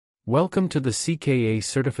Welcome to the CKA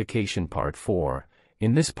Certification Part 4.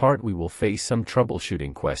 In this part we will face some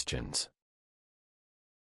troubleshooting questions.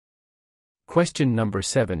 Question number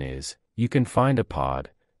 7 is, you can find a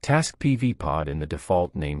pod, task PV pod in the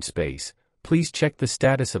default namespace. Please check the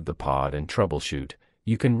status of the pod and troubleshoot.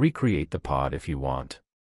 You can recreate the pod if you want.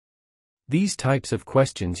 These types of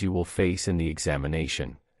questions you will face in the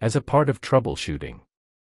examination, as a part of troubleshooting.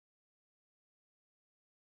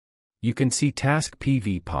 You can see task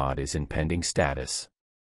PV pod is in pending status.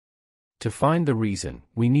 To find the reason,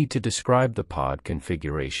 we need to describe the pod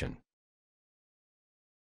configuration.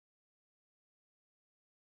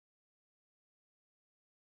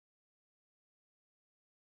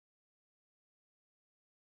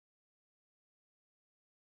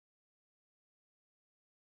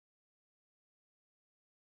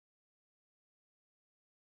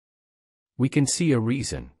 We can see a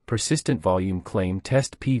reason, persistent volume claim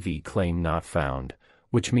test PV claim not found,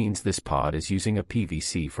 which means this pod is using a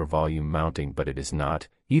PVC for volume mounting but it is not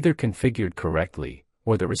either configured correctly,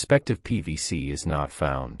 or the respective PVC is not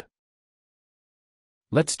found.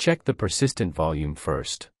 Let's check the persistent volume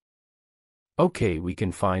first. Okay, we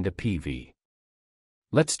can find a PV.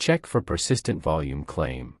 Let's check for persistent volume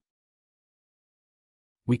claim.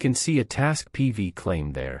 We can see a task PV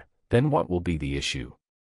claim there, then what will be the issue?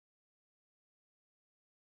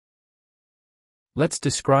 Let's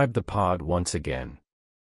describe the pod once again.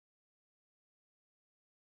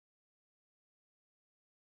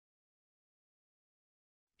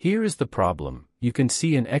 Here is the problem, you can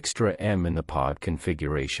see an extra M in the pod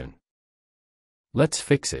configuration. Let's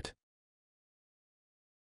fix it.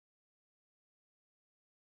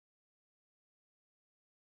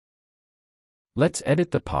 Let's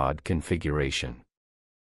edit the pod configuration.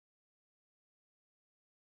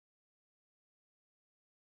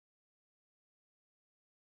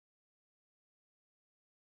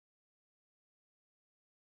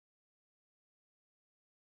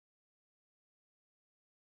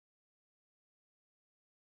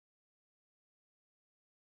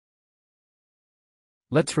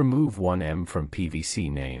 Let's remove 1M from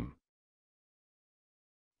PVC name.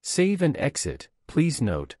 Save and exit. Please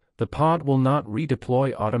note, the pod will not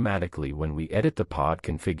redeploy automatically when we edit the pod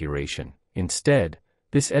configuration. Instead,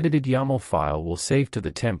 this edited YAML file will save to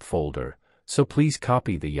the temp folder, so please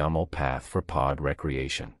copy the YAML path for pod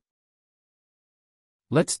recreation.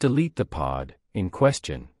 Let's delete the pod in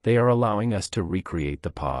question. They are allowing us to recreate the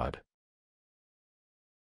pod.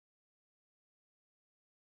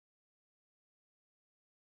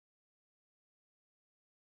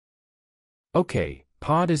 Okay,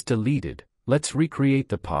 pod is deleted. Let's recreate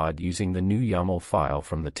the pod using the new YAML file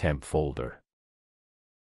from the temp folder.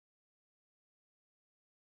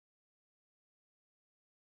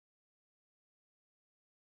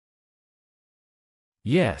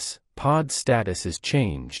 Yes, pod status is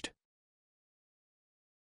changed.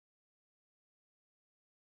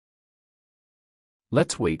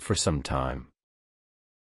 Let's wait for some time.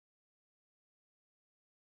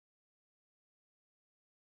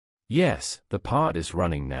 Yes, the pod is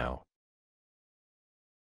running now.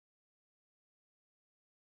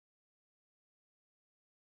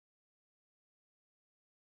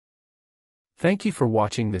 Thank you for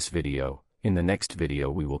watching this video. In the next video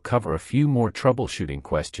we will cover a few more troubleshooting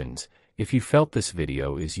questions. If you felt this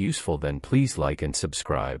video is useful then please like and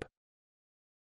subscribe.